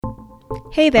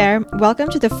Hey there, welcome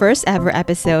to the first ever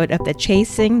episode of the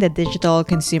Chasing the Digital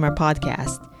Consumer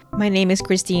podcast. My name is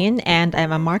Christine and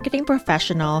I'm a marketing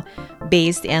professional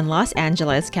based in Los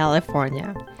Angeles,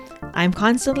 California. I'm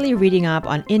constantly reading up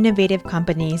on innovative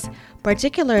companies,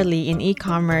 particularly in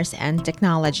e-commerce and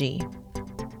technology.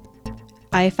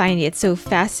 I find it so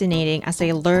fascinating as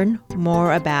I learn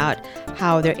more about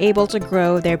how they're able to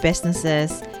grow their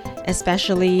businesses,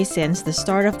 especially since the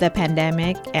start of the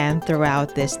pandemic and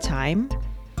throughout this time.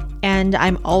 And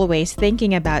I'm always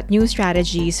thinking about new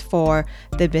strategies for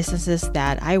the businesses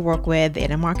that I work with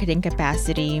in a marketing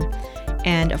capacity.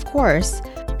 And of course,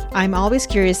 I'm always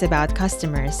curious about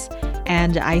customers.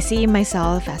 And I see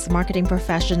myself as a marketing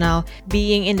professional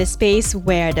being in the space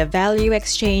where the value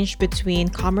exchange between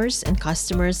commerce and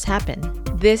customers happen.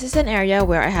 This is an area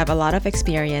where I have a lot of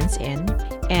experience in,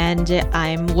 and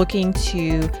I'm looking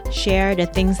to share the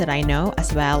things that I know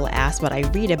as well as what I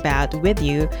read about with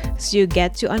you so you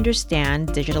get to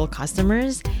understand digital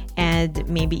customers and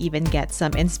maybe even get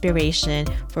some inspiration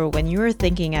for when you're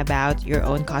thinking about your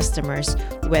own customers,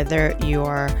 whether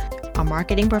you're a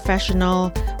marketing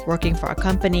professional working for a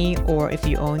company or if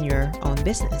you own your own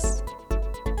business.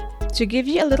 To give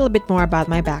you a little bit more about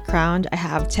my background, I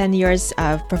have 10 years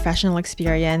of professional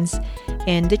experience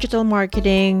in digital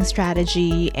marketing,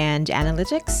 strategy, and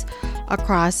analytics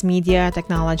across media,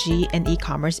 technology, and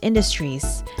e-commerce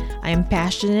industries. I am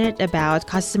passionate about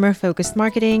customer-focused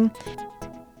marketing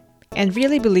and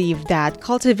really believe that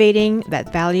cultivating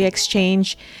that value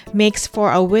exchange makes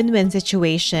for a win-win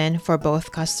situation for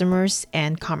both customers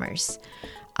and commerce.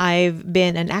 I've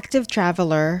been an active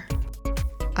traveler.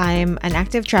 I'm an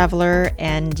active traveler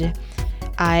and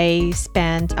I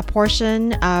spent a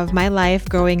portion of my life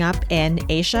growing up in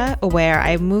Asia, where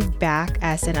I moved back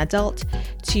as an adult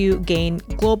to gain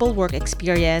global work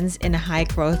experience in a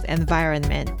high-growth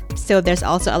environment. So there's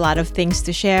also a lot of things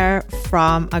to share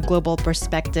from a global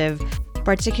perspective,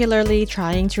 particularly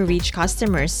trying to reach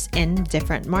customers in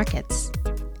different markets.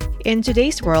 In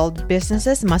today's world,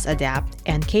 businesses must adapt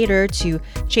and cater to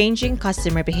changing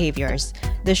customer behaviors.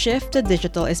 The shift to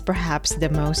digital is perhaps the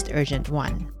most urgent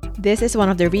one. This is one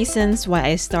of the reasons why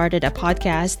I started a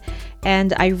podcast,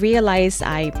 and I realized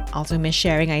I also miss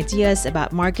sharing ideas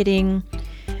about marketing.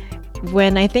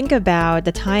 When I think about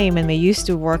the time when we used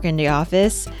to work in the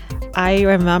office, I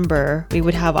remember we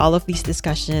would have all of these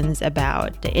discussions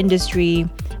about the industry,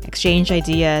 exchange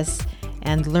ideas,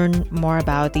 and learn more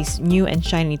about these new and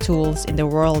shiny tools in the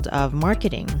world of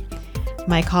marketing.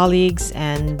 My colleagues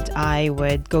and I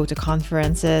would go to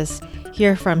conferences,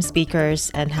 hear from speakers,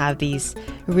 and have these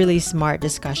really smart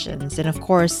discussions, and of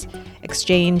course,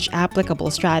 exchange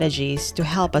applicable strategies to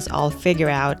help us all figure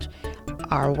out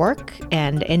our work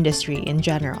and industry in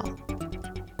general.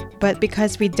 But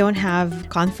because we don't have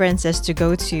conferences to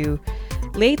go to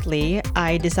lately,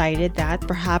 I decided that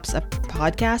perhaps a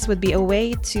podcast would be a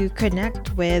way to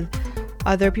connect with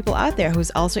other people out there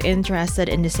who's also interested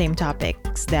in the same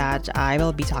topics that I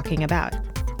will be talking about.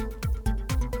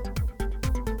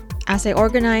 As I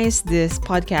organized this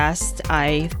podcast,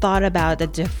 I thought about the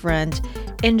different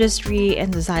industry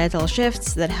and societal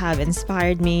shifts that have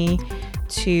inspired me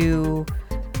to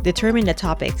determine the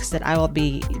topics that I will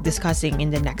be discussing in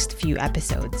the next few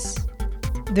episodes.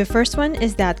 The first one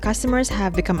is that customers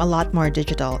have become a lot more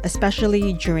digital,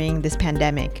 especially during this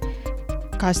pandemic.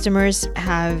 Customers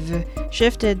have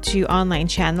shifted to online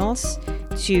channels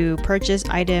to purchase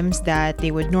items that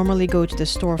they would normally go to the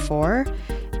store for.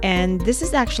 And this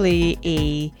is actually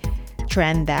a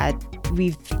trend that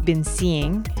we've been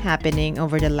seeing happening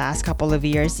over the last couple of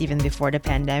years, even before the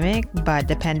pandemic. But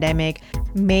the pandemic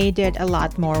made it a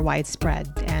lot more widespread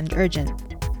and urgent.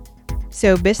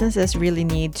 So businesses really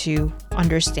need to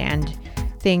understand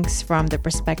things from the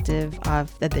perspective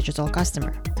of the digital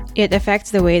customer. It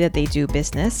affects the way that they do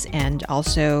business and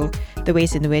also the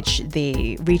ways in which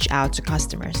they reach out to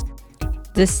customers.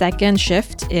 The second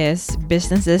shift is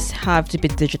businesses have to be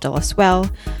digital as well,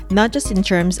 not just in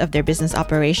terms of their business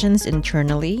operations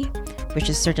internally, which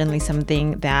is certainly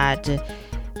something that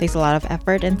takes a lot of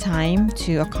effort and time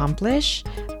to accomplish,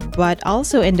 but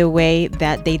also in the way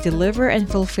that they deliver and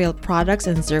fulfill products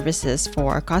and services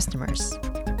for customers.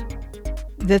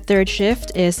 The third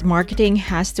shift is marketing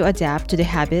has to adapt to the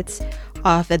habits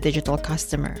of the digital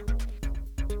customer.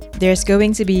 There's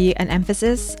going to be an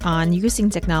emphasis on using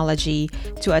technology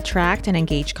to attract and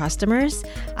engage customers.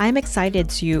 I'm excited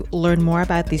to learn more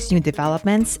about these new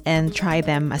developments and try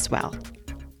them as well.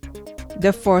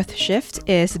 The fourth shift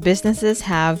is businesses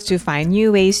have to find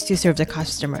new ways to serve the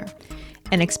customer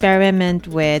and experiment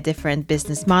with different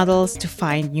business models to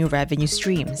find new revenue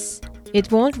streams.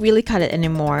 It won't really cut it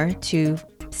anymore to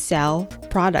sell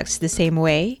products the same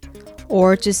way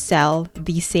or to sell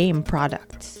the same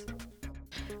products.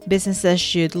 Businesses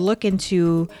should look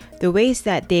into the ways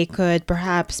that they could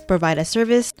perhaps provide a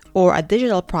service or a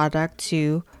digital product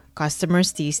to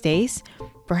customers these days,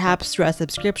 perhaps through a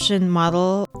subscription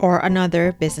model or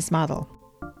another business model.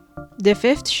 The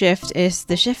fifth shift is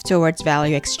the shift towards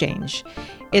value exchange.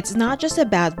 It's not just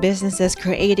about businesses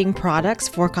creating products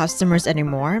for customers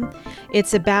anymore.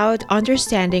 It's about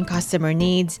understanding customer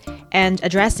needs and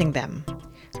addressing them.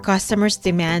 Customers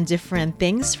demand different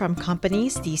things from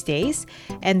companies these days,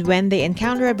 and when they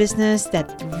encounter a business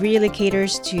that really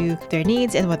caters to their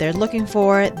needs and what they're looking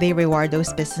for, they reward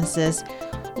those businesses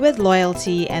with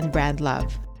loyalty and brand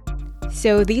love.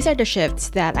 So these are the shifts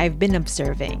that I've been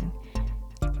observing,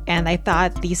 and I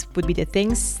thought these would be the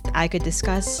things I could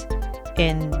discuss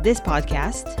in this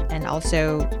podcast and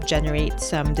also generate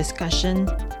some discussion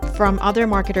from other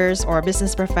marketers or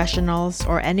business professionals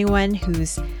or anyone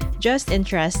who's just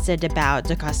interested about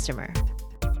the customer.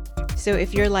 So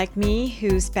if you're like me,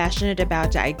 who's passionate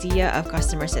about the idea of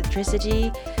customer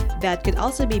centricity, that could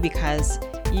also be because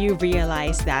you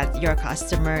realize that you're a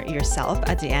customer yourself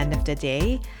at the end of the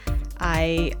day.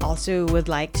 I also would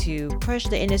like to push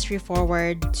the industry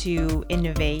forward to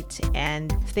innovate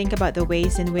and think about the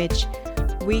ways in which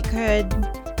we could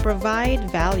provide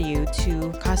value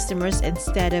to customers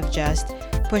instead of just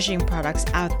pushing products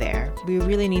out there. We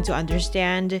really need to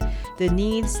understand the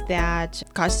needs that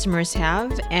customers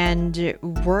have and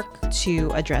work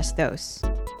to address those.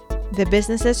 The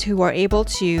businesses who are able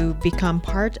to become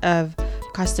part of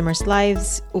customers'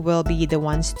 lives will be the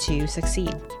ones to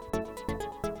succeed.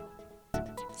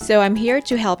 So I'm here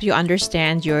to help you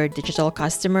understand your digital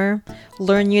customer,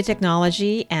 learn new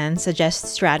technology, and suggest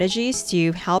strategies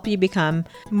to help you become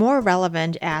more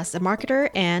relevant as a marketer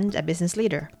and a business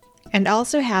leader, and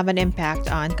also have an impact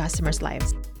on customers'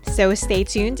 lives. So stay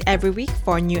tuned every week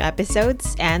for new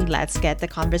episodes, and let's get the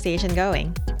conversation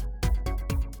going.